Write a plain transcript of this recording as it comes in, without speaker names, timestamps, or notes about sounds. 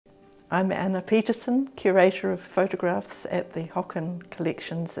I'm Anna Peterson, curator of photographs at the Hocken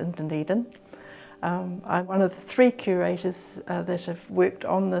Collections in Dunedin. I'm one of the 3 curators that have worked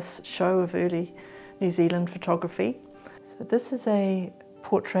on this show of early New Zealand photography. So this is a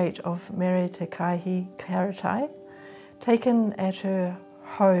portrait of Mere Te Kaihi Karatai, taken at her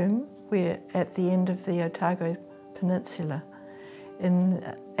home at the end of the Otago Peninsula in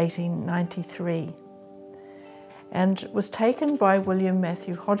 1893. And was taken by William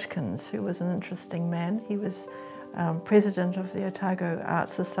Matthew Hodgkins, who was an interesting man. He was president of the Otago Art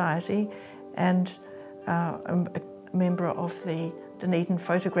Society and a member of the Dunedin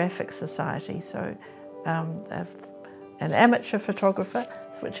Photographic Society, so an amateur photographer,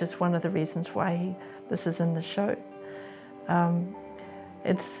 which is one of the reasons why this is in the show.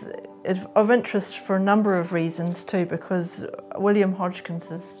 It's of interest for a number of reasons too, because William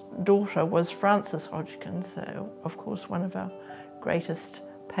Hodgkins's daughter was Frances Hodgkins, of course one of our greatest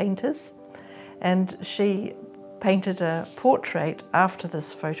painters, and she painted a portrait after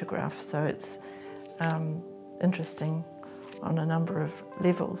this photograph, so it's interesting on a number of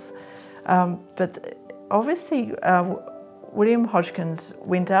levels. But obviously William Hodgkins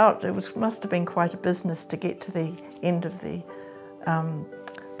went out. Must have been quite a business to get to the end of the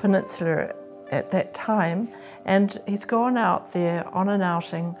peninsula at that time, and he's gone out there on an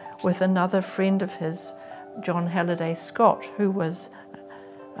outing with another friend of his, John Halliday Scott, who was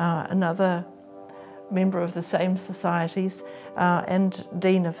another member of the same societies and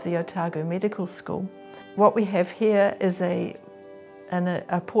dean of the Otago Medical School. What we have here is a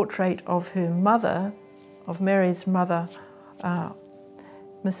portrait of her mother, of Mary's mother,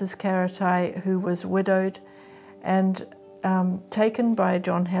 Mrs. Karatai, who was widowed, and taken by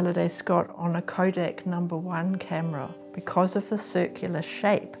John Halliday Scott on a Kodak #1 camera because of the circular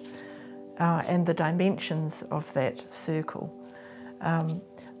shape and the dimensions of that circle.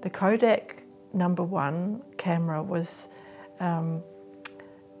 The Kodak #1 camera was a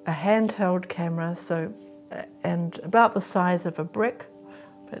handheld camera, and about the size of a brick,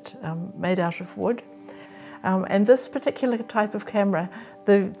 but made out of wood. And this particular type of camera,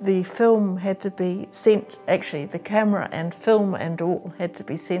 the film had to be sent, actually the camera and film and all had to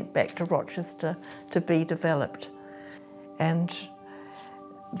be sent back to Rochester to be developed. And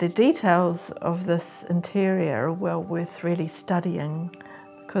the details of this interior are well worth really studying,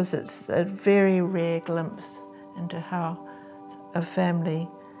 because it's a very rare glimpse into how a family,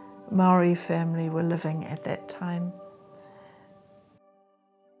 Maori family, were living at that time.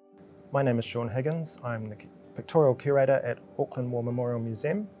 My name is Sean Higgins. I'm the pictorial curator at Auckland Memorial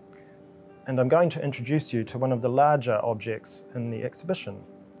Museum, and I'm going to introduce you to one of the larger objects in the exhibition.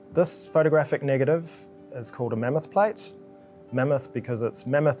 This photographic negative is called a mammoth plate. Mammoth because it's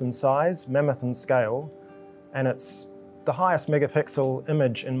mammoth in size, mammoth in scale, and it's the highest megapixel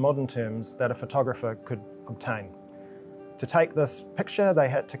image in modern terms that a photographer could obtain. To take this picture, they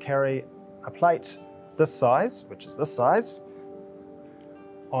had to carry a plate this size, which is this size,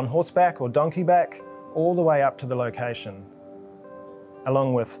 on horseback or donkey back, all the way up to the location,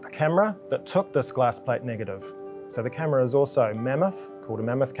 along with a camera that took this glass plate negative. So the camera is also mammoth, called a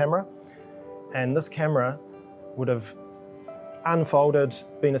mammoth camera, and this camera would have unfolded,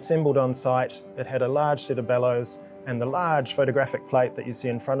 been assembled on site. It had a large set of bellows, and the large photographic plate that you see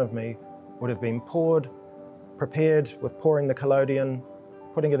in front of me would have been poured, prepared with pouring the collodion,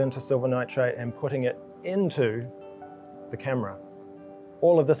 putting it into silver nitrate and putting it into the camera.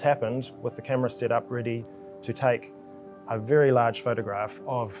 All of this happened with the camera set up ready to take a very large photograph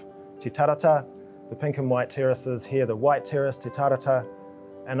of Te Tarata, the pink and white terraces, here the white terrace, Te Tarata,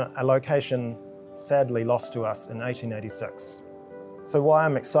 and a location sadly lost to us in 1886. So why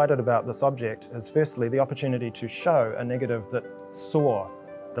I'm excited about this object is firstly the opportunity to show a negative that saw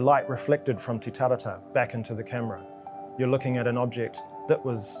the light reflected from Te Tarata back into the camera. You're looking at an object that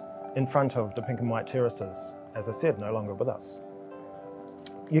was in front of the pink and white terraces, as I said, no longer with us.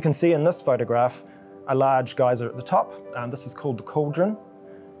 You can see in this photograph a large geyser at the top. This is called the cauldron,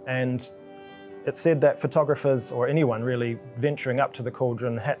 and it's said that photographers, or anyone really venturing up to the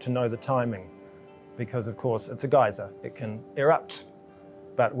cauldron, had to know the timing, because of course it's a geyser. It can erupt,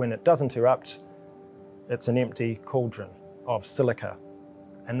 but when it doesn't erupt, it's an empty cauldron of silica.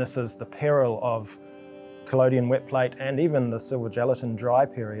 And this is the peril of collodion wet plate and even the silver gelatin dry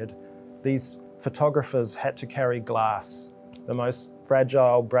period. These photographers had to carry glass, the most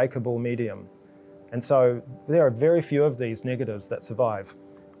fragile, breakable medium. And so there are very few of these negatives that survive.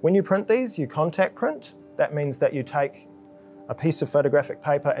 When you print these, you contact print. That means that you take a piece of photographic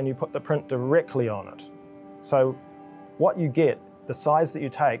paper and you put the print directly on it. So what you get, the size that you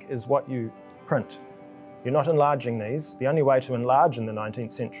take, is what you print. You're not enlarging these. The only way to enlarge in the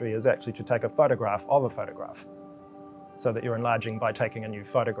 19th century is actually to take a photograph of a photograph, so that you're enlarging by taking a new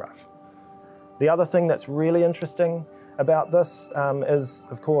photograph. The other thing that's really interesting about this is,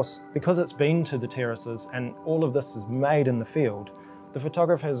 of course, because it's been to the terraces and all of this is made in the field, the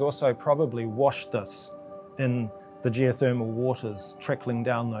photographer has also probably washed this in the geothermal waters trickling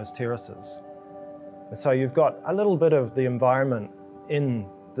down those terraces. And so you've got a little bit of the environment in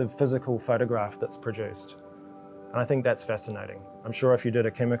the physical photograph that's produced. And I think that's fascinating. I'm sure if you did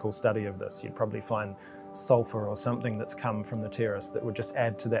a chemical study of this, you'd probably find sulfur or something that's come from the terrace that would just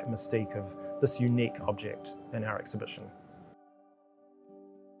add to that mystique of this unique object in our exhibition.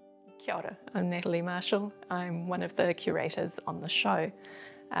 Kia ora, I'm Natalie Marshall. I'm one of the curators on the show.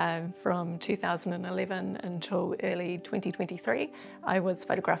 From 2011 until early 2023, I was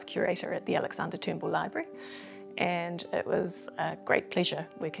photograph curator at the Alexander Turnbull Library, and it was a great pleasure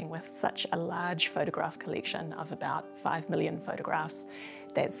working with such a large photograph collection of about 5 million photographs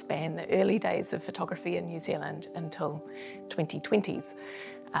that span the early days of photography in New Zealand until 2020s,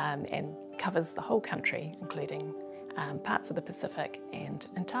 and covers the whole country, including parts of the Pacific and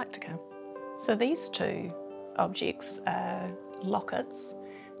Antarctica. So these two objects are lockets,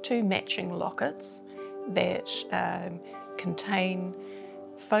 two matching lockets that contain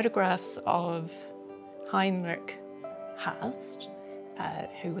photographs of Heinrich Haast,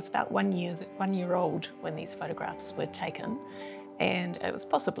 who was about one year old when these photographs were taken, and it was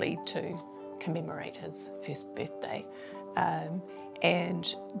possibly to commemorate his first birthday.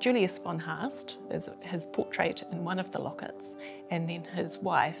 And Julius von Haast is his portrait in one of the lockets, and then his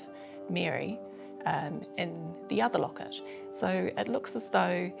wife, Mary, in the other locket. So it looks as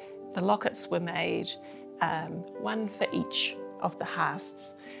though the lockets were made, one for each of the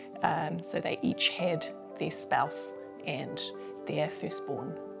Haasts, so they each had their spouse and their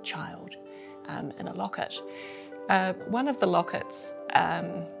firstborn child in a locket. One of the lockets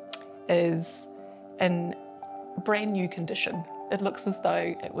is in brand new condition. It looks as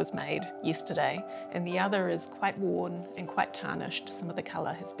though it was made yesterday, and the other is quite worn and quite tarnished. Some of the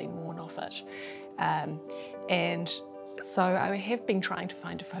colour has been worn off it. And so I have been trying to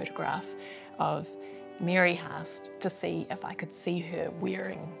find a photograph of Mary Haast to see if I could see her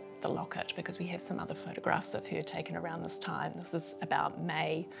wearing the locket, because we have some other photographs of her taken around this time. This is about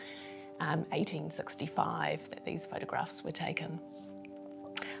May 1865 that these photographs were taken.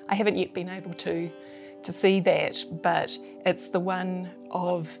 I haven't yet been able to see that, but it's the one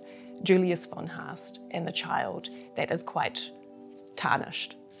of Julius von Haast and the child that is quite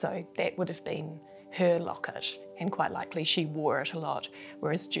tarnished. So that would have been her locket, and quite likely she wore it a lot,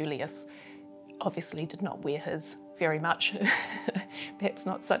 whereas Julius obviously did not wear his very much. Perhaps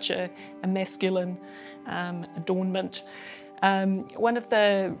not such a masculine adornment. One of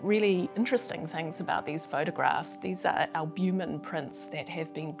the really interesting things about these photographs, these are albumin prints that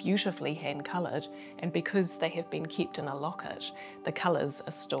have been beautifully hand-coloured, and because they have been kept in a locket, the colours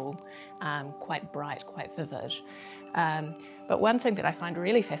are still quite bright, quite vivid. But one thing that I find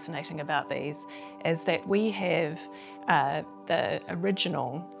really fascinating about these is that we have the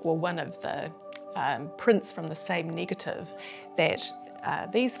original, or one of the prints from the same negative that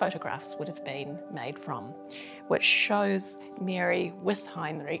these photographs would have been made from, which shows Mary with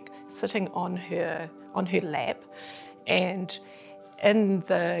Heinrich sitting on her lap, and in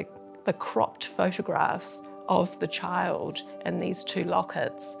the cropped photographs of the child in these two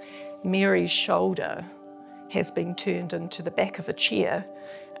lockets, Mary's shoulder has been turned into the back of a chair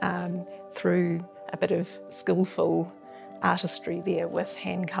through a bit of skillful artistry there with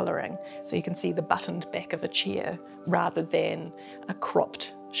hand colouring. So you can see the buttoned back of a chair rather than a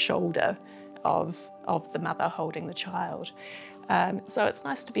cropped shoulder of the mother holding the child. So it's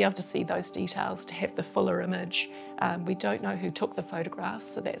nice to be able to see those details, to have the fuller image. We don't know who took the photographs,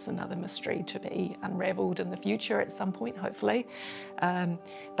 so that's another mystery to be unravelled in the future at some point, hopefully.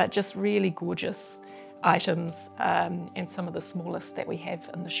 But just really gorgeous items, and some of the smallest that we have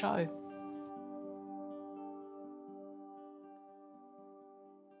in the show.